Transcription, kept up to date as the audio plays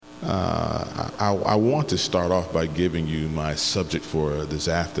I want to start off by giving you my subject for this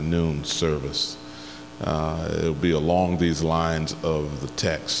afternoon service. It'll be along these lines of the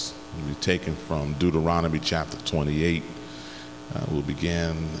text. It'll be taken from Deuteronomy chapter 28. We'll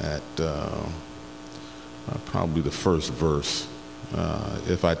begin at probably the first verse.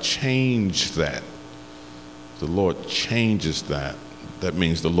 If I change that, the Lord changes that. That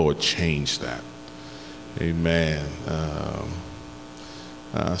means the Lord changed that. Amen.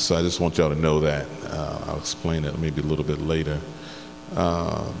 So I just want y'all to know that. I'll explain it maybe a little bit later.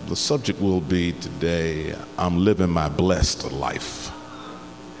 The subject will be today, I'm living my blessed life.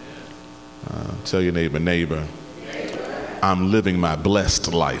 Tell your neighbor, I'm living my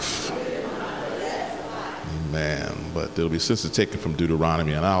blessed life. Amen. But it'll be since it's taken from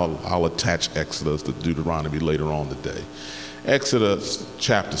Deuteronomy, and I'll attach Exodus to Deuteronomy later on today. Exodus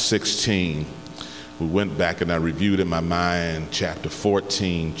chapter 16. We went back and I reviewed in my mind chapter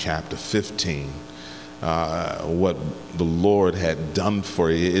 14, chapter 15, what the Lord had done for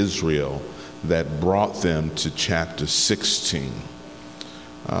Israel that brought them to chapter 16.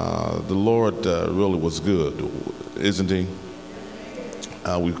 The Lord really was good, isn't he?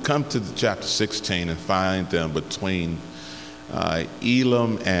 We've come to the chapter 16 and find them between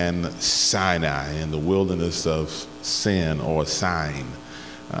Elam and Sinai in the wilderness of Sin or Sin.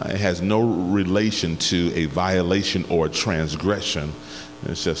 It has no relation to a violation or a transgression.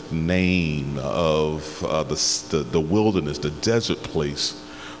 It's just the name of the wilderness, the desert place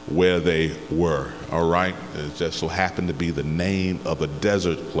where they were, all right? It just so happened to be the name of a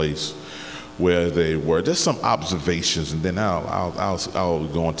desert place where they were. Just some observations, and then I'll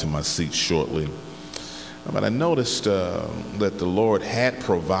go into my seat shortly. But I noticed that the Lord had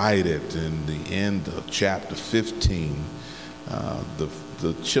provided in the end of chapter 15,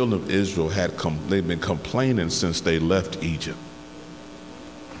 the children of Israel they've been complaining since they left Egypt.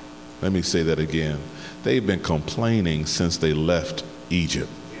 Let me say that again. They've been complaining since they left Egypt.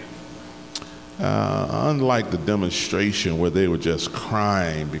 Unlike the demonstration where they were just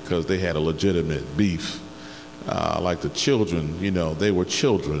crying because they had a legitimate beef, like the children, they were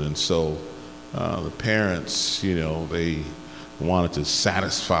children, and so the parents, they wanted to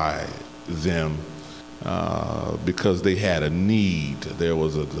satisfy them because they had a need. There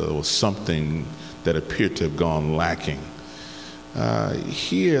was something that appeared to have gone lacking.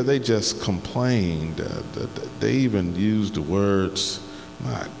 Here they just complained. They even used the words,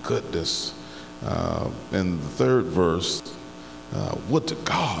 my goodness. In the third verse, would to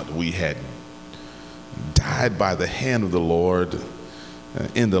God we had died by the hand of the Lord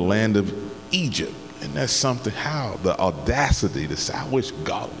in the land of Egypt. And that's something, how the audacity to say, I wish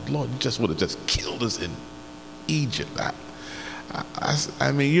God, Lord, you just would have just killed us in Egypt.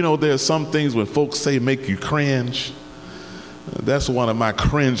 I mean, there's some things when folks say make you cringe. That's one of my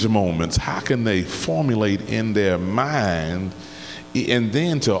cringe moments. How can they formulate in their mind and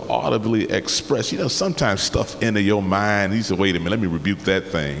then to audibly express, sometimes stuff into your mind, you say, wait a minute, let me rebuke that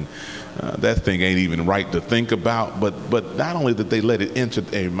thing. That thing ain't even right to think about. But not only did they let it enter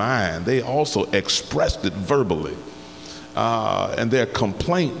their mind, they also expressed it verbally. And their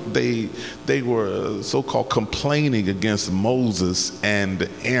complaint, they were so-called complaining against Moses and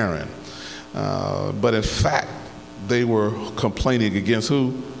Aaron. But in fact, they were complaining against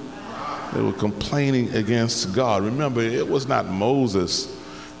who? They were complaining against God. Remember, it was not Moses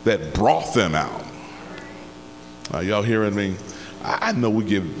that brought them out. Y'all hearing me? I know we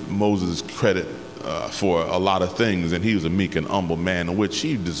give Moses credit for a lot of things, and he was a meek and humble man, in which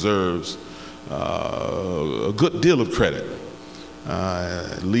he deserves a good deal of credit,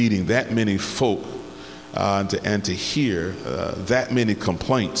 leading that many folk and to hear that many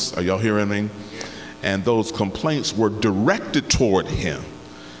complaints. Are y'all hearing me? And those complaints were directed toward him.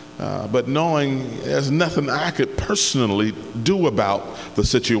 But knowing there's nothing I could personally do about the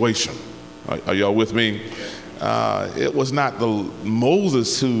situation. Are y'all with me? It was not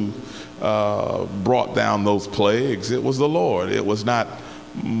Moses who brought down those plagues. It was the Lord. It was not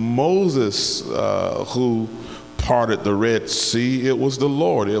Moses who parted the Red Sea. It was the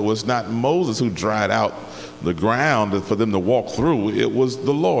Lord. It was not Moses who dried out the ground for them to walk through. It was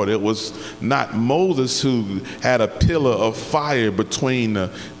the Lord. It was not Moses who had a pillar of fire between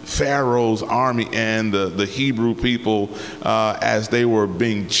Pharaoh's army and the Hebrew people as they were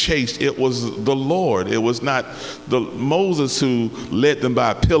being chased. It was the Lord. It was not Moses who led them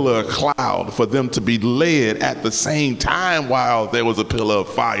by a pillar of cloud for them to be led at the same time while there was a pillar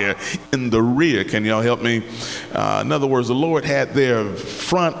of fire in the rear. Can y'all help me? In other words, the Lord had their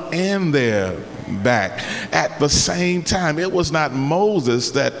front and their back at the same time. It was not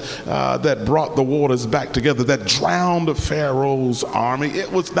Moses that brought the waters back together, that drowned Pharaoh's army.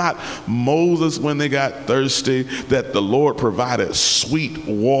 It was not Moses when they got thirsty that the Lord provided sweet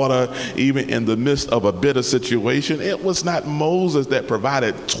water even in the midst of a bitter situation. It was not Moses that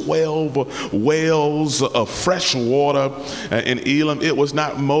provided 12 wells of fresh water in Elim. It was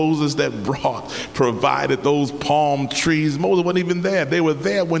not Moses that provided those palm trees. Moses wasn't even there. They were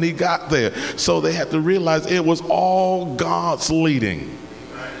there when he got there. So they had to realize it was all God's leading.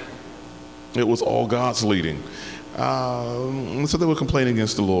 It was all God's leading. So they were complaining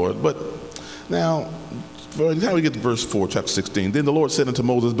against the Lord. But now, how we get to verse 4, chapter 16. Then the Lord said unto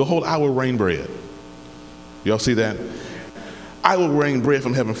Moses, behold, I will rain bread. Y'all see that? I will rain bread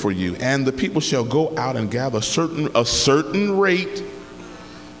from heaven for you, and the people shall go out and gather a certain rate.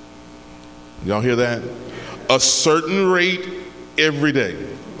 Y'all hear that? A certain rate every day.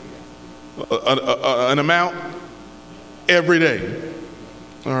 An amount every day.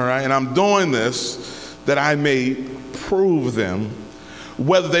 All right, and I'm doing this that I may prove them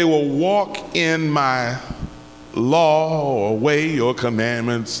whether they will walk in my law or way or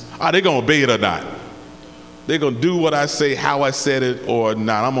commandments. Are they going to obey it or not? They're going to do what I say, how I said it or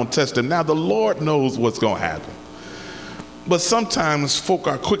not. I'm going to test them. Now, the Lord knows what's going to happen. But sometimes folk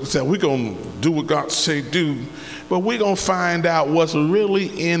are quick to say, we're going to do what God say do. But we're going to find out what's really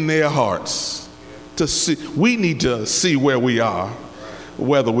in their hearts. To see, we need to see where we are,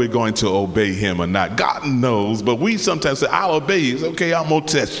 whether we're going to obey him or not. God knows, but we sometimes say, I'll obey you. Okay, I'm going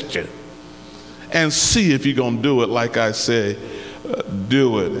to test you. And see if you're going to do it like I say,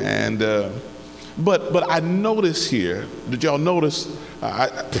 do it. And But I notice here, did y'all notice,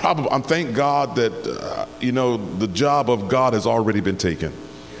 I'm thank God that, the job of God has already been taken.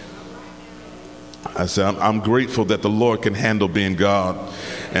 I said, I'm grateful that the Lord can handle being God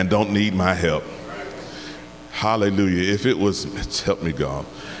and don't need my help. Hallelujah. If it was, help me God.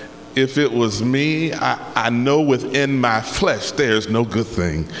 If it was me, I know within my flesh there's no good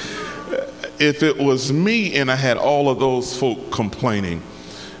thing. If it was me and I had all of those folk complaining,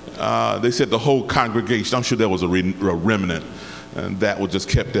 they said the whole congregation, I'm sure there was a remnant, and that would just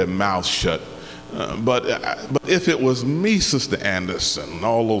kept their mouths shut. But if it was me, Sister Anderson,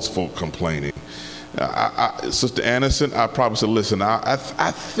 all those folk complaining, Sister Anderson, I probably said, listen,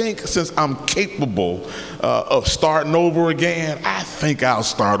 I think since I'm capable of starting over again, I think I'll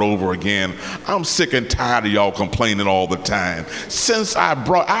start over again. I'm sick and tired of y'all complaining all the time. Since I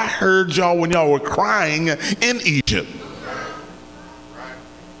heard y'all when y'all were crying in Egypt.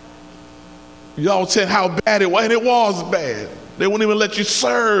 Y'all said how bad it was, and it was bad. They wouldn't even let you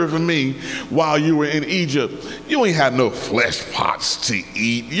serve me while you were in Egypt. You ain't had no flesh pots to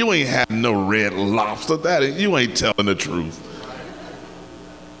eat. You ain't had no red lobster. You ain't telling the truth.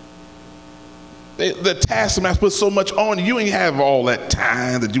 The taskmaster put so much on you. You ain't have all that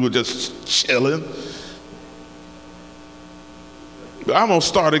time that you were just chilling. But I'm gonna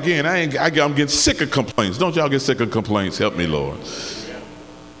start again. I'm getting sick of complaints. Don't y'all get sick of complaints? Help me, Lord.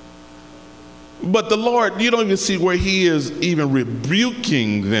 But the Lord, you don't even see where he is even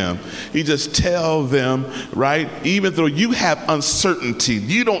rebuking them. He just tells them, right, even though you have uncertainty,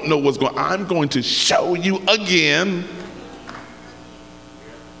 you don't know what's going on, I'm going to show you again.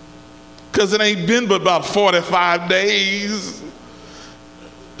 Because it ain't been but about 45 days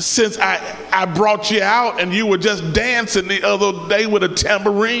since I brought you out and you were just dancing the other day with a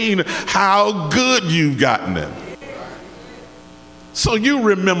tambourine, how good you've gotten it. So you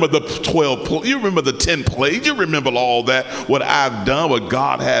remember the 12, you remember the 10 plagues, you remember all that, what I've done, what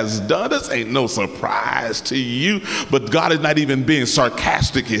God has done. This ain't no surprise to you, but God is not even being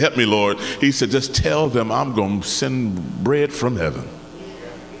sarcastic. He help me, Lord. He said, just tell them I'm going to send bread from heaven.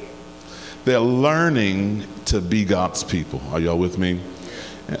 They're learning to be God's people. Are y'all with me?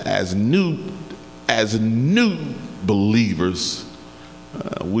 As new believers,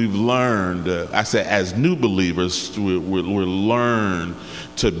 we've learned, I say as new believers, we're learned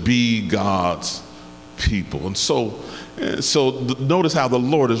to be God's people. And so notice how the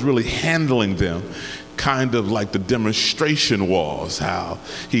Lord is really handling them, kind of like the demonstration was, how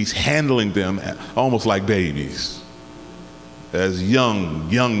he's handling them almost like babies. As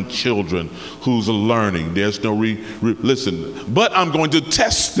young children who's learning. There's no listen, but I'm going to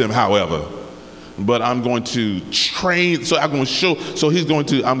test them, however. But I'm going to train, so I'm going to show,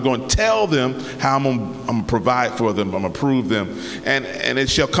 I'm going to tell them how I'm going to provide for them, I'm going to prove them. And it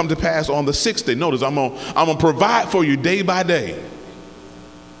shall come to pass on the 6th day. Notice, I'm going to provide for you day by day.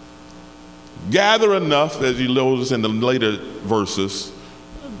 Gather enough, as you notice in the later verses,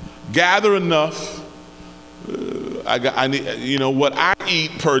 gather enough. I need, what I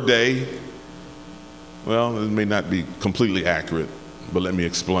eat per day, Well, it may not be completely accurate, but let me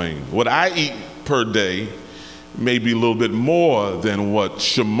explain. What I eat per day may be a little bit more than what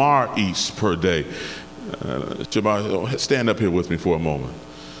Shamar eats per day. Shamar, stand up here with me for a moment.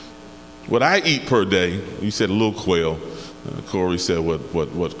 What I eat per day, you said a little quail. Corey said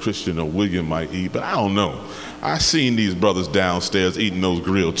what Christian or William might eat, but I don't know. I seen these brothers downstairs eating those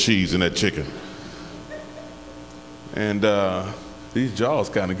grilled cheese and that chicken. And these jaws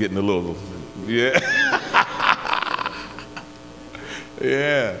kind of getting a little, yeah.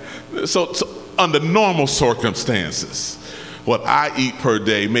 Yeah. So under normal circumstances, what I eat per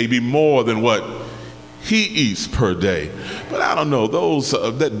day may be more than what he eats per day. But I don't know, those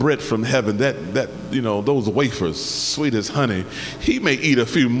that bread from heaven, that those wafers, sweet as honey, he may eat a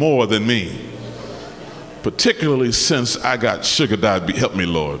few more than me. Particularly since I got sugar diabetes. Help me,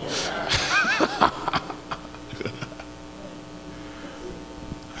 Lord.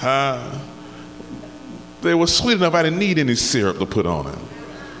 They were sweet enough I didn't need any syrup to put on it.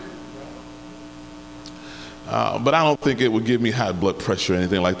 But I don't think it would give me high blood pressure or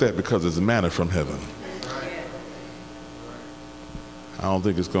anything like that because it's manna from heaven. I don't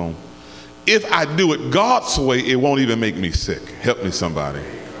think it's going. If I do it God's way, it won't even make me sick. Help me, somebody.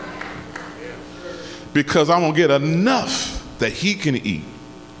 Because I'm going to get enough that he can eat.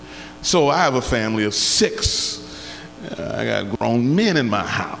 So I have a family of 6. I got grown men in my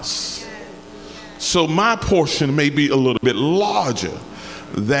house. So my portion may be a little bit larger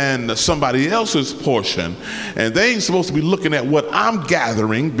than somebody else's portion. And they ain't supposed to be looking at what I'm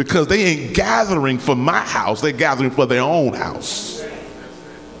gathering because they ain't gathering for my house. They're gathering for their own house.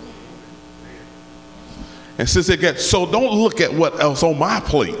 And since they get, so don't look at what else on my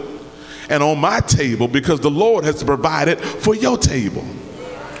plate and on my table because the Lord has provided for your table.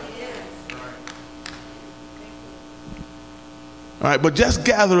 All right, but just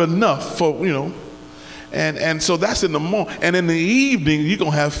gather enough for, and so that's in the morning. And in the evening, you're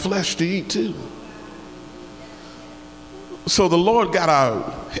going to have flesh to eat too. So the Lord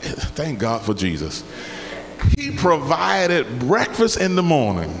thank God for Jesus. He provided breakfast in the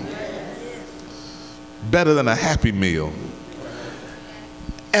morning, better than a Happy Meal.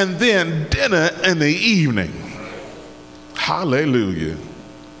 And then dinner in the evening. Hallelujah.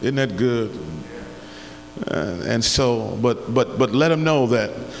 Isn't that good? And so, but let them know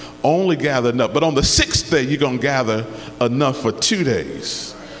that only gather enough. But on the 6th day, you're going to gather enough for 2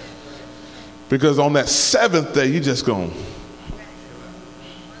 days. Because on that 7th day, you're just going,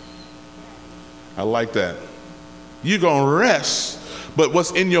 I like that. You're going to rest. But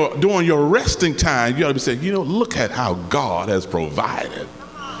what's during your resting time, you ought to be saying, look at how God has provided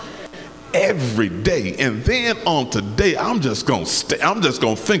every day. And then on today, I'm just going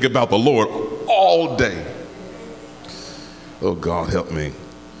to think about the Lord all day. Oh, God, help me.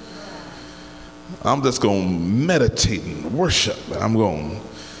 I'm just going to meditate and worship. I'm going to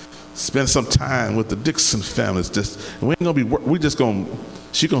spend some time with the Dixon families. She's going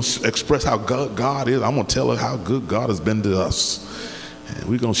to express how good God is. I'm going to tell her how good God has been to us. And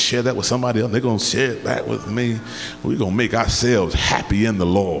we're going to share that with somebody else. They're going to share it back with me. We're going to make ourselves happy in the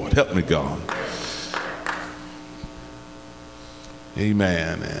Lord. Help me, God.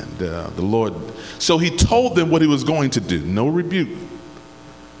 Amen. And the Lord, so he told them what he was going to do. No rebuke.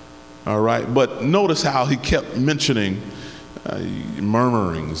 All right. But notice how he kept mentioning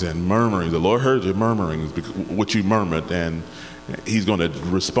murmurings and murmurings. The Lord heard your murmurings, what you murmured, and he's going to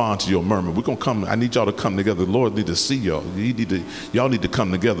respond to your murmur. We're going to come. I need y'all to come together. The Lord need to see y'all. Y'all need to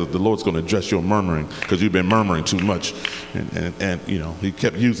come together. The Lord's going to address your murmuring because you've been murmuring too much. And he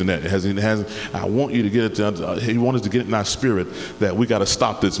kept using that. I want you to get it. He wanted to get it in our spirit that we got to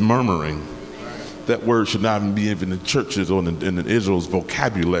stop this murmuring. That word should not even be in the churches or in Israel's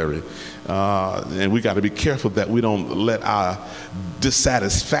vocabulary. And we got to be careful that we don't let our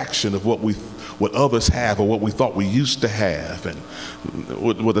dissatisfaction of what others have or what we thought we used to have, and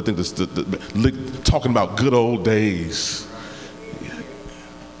what I think talking about good old days,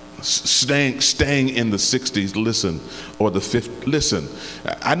 staying in the 60s, listen, or the 50s. Listen,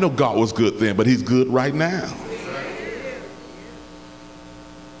 I know God was good then, but he's good right now.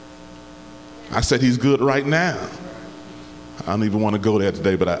 I said he's good right now. I don't even want to go there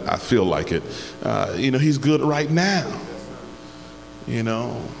today, but I feel like it. He's good right now.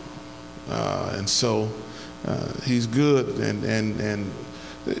 And so he's good, and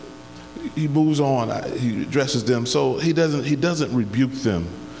he moves on. He addresses them. So he doesn't rebuke them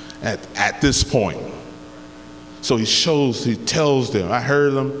at this point. So he tells them, I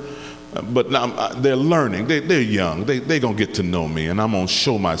heard them, But now they're learning. They're young. They're going to get to know me, and I'm going to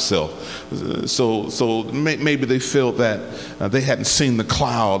show myself. So maybe they feel that they hadn't seen the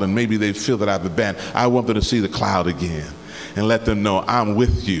cloud, and maybe they feel that I've abandoned. I want them to see the cloud again and let them know I'm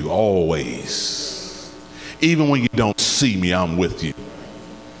with you always. Even when you don't see me, I'm with you.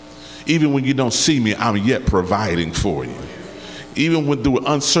 Even when you don't see me, I'm yet providing for you. Even when through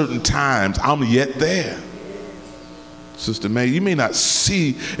uncertain times, I'm yet there. Sister May, you may not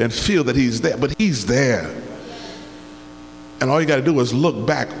see and feel that he's there, but he's there. And all you got to do is look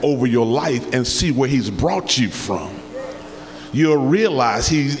back over your life and see where he's brought you from. You'll realize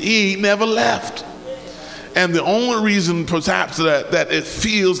he ain't never left. And the only reason perhaps that it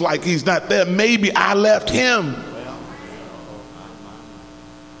feels like he's not there, maybe I left him.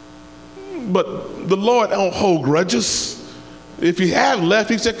 But the Lord don't hold grudges. If you have left,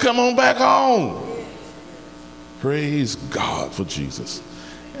 he said, come on back home. Praise God for Jesus.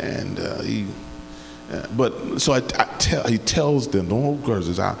 And he tells them, don't hold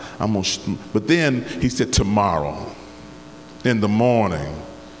grudges. But then he said, tomorrow in the morning,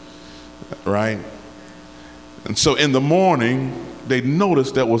 right? And so in the morning, they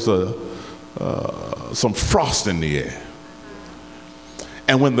noticed there was some frost in the air.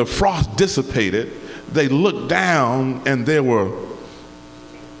 And when the frost dissipated, they looked down and there were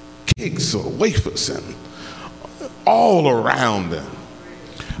cakes or wafers and all around them.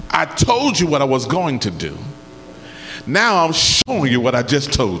 I told you what I was going to do. Now I'm showing you what I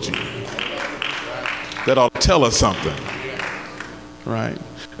just told you. That ought to tell us something, right?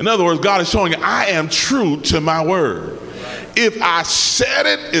 In other words, God is showing you I am true to my word. If I said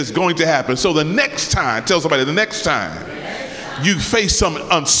it, it's going to happen. So the next time, tell somebody, the next time you face some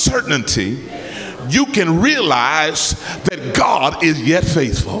uncertainty, you can realize that God is yet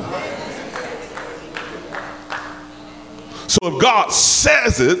faithful. So if God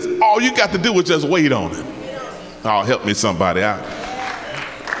says it, all you got to do is just wait on it. Oh, help me somebody out.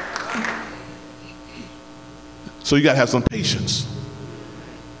 So you got to have some patience.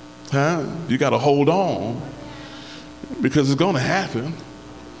 You got to hold on because it's going to happen.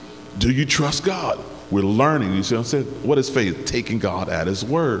 Do you trust God? We're learning. You see what I'm saying? What is faith? Taking God at his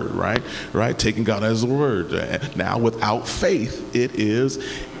word, right? Right? Taking God at his word. Now, without faith, it is.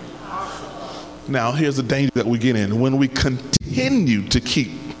 Now, here's the danger that we get in. When we continue to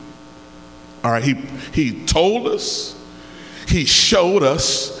keep, all right, he told us, he showed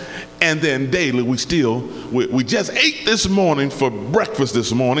us, and then daily we just ate this morning for breakfast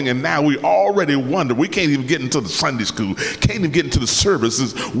this morning, and now we already wonder, we can't even get into the Sunday school, can't even get into the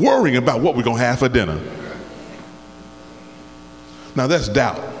services, worrying about what we're going to have for dinner. Now that's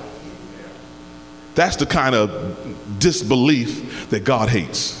doubt. That's the kind of disbelief that God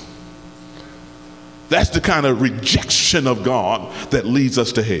hates. That's the kind of rejection of God that leads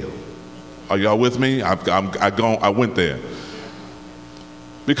us to hell. Are y'all with me? I went there.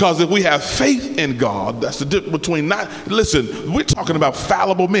 Because if we have faith in God, that's the difference between listen, we're talking about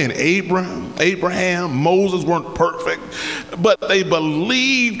fallible men. Abraham, Moses weren't perfect, but they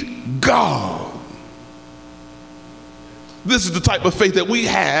believed God. This is the type of faith that we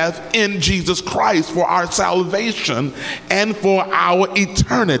have in Jesus Christ for our salvation and for our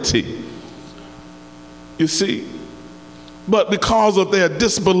eternity. You see? But because of their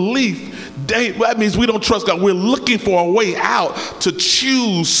disbelief, that means we don't trust God. We're looking for a way out to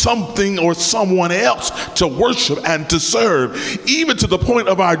choose something or someone else to worship and to serve, even to the point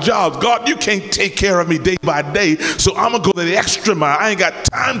of our jobs. God, you can't take care of me day by day, so I'm going to go the extra mile. I ain't got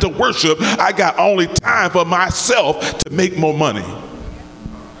time to worship. I got only time for myself to make more money.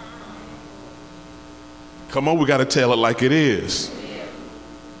 Come on, we got to tell it like it is.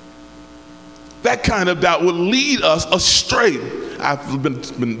 That kind of doubt will lead us astray. I've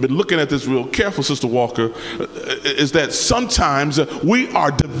been looking at this real careful, Sister Walker, is that sometimes we are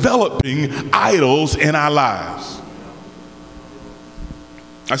developing idols in our lives.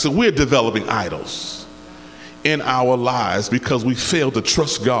 I said we're developing idols in our lives because we fail to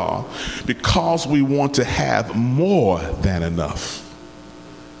trust God, because we want to have more than enough.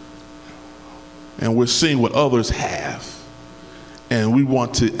 And we're seeing what others have. And we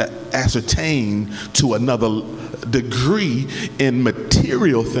want to ascertain to another degree in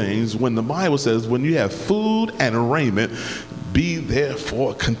material things, when the Bible says, when you have food and raiment, be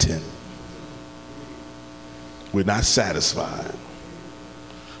therefore content. We're not satisfied.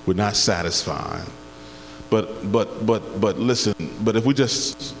 We're not satisfied. But listen, but if we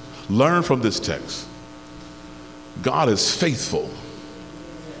just learn from this text, God is faithful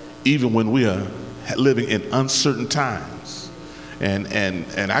even when we are living in uncertain times.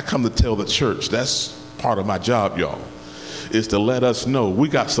 And I come to tell the church, that's part of my job, y'all, is to let us know we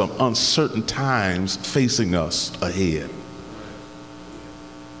got some uncertain times facing us ahead.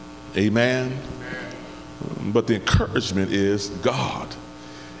 Amen. But the encouragement is God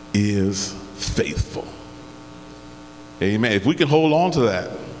is faithful. Amen. If we can hold on to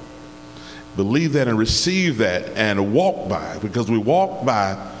that, believe that and receive that and walk by, because we walk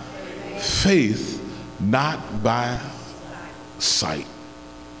by faith, not by sight.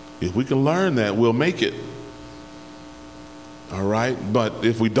 If we can learn that, we'll make it. All right? But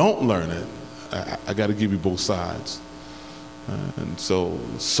if we don't learn it, I got to give you both sides. And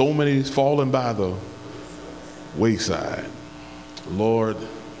so many falling by the wayside. Lord,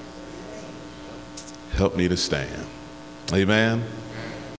 help me to stand. Amen.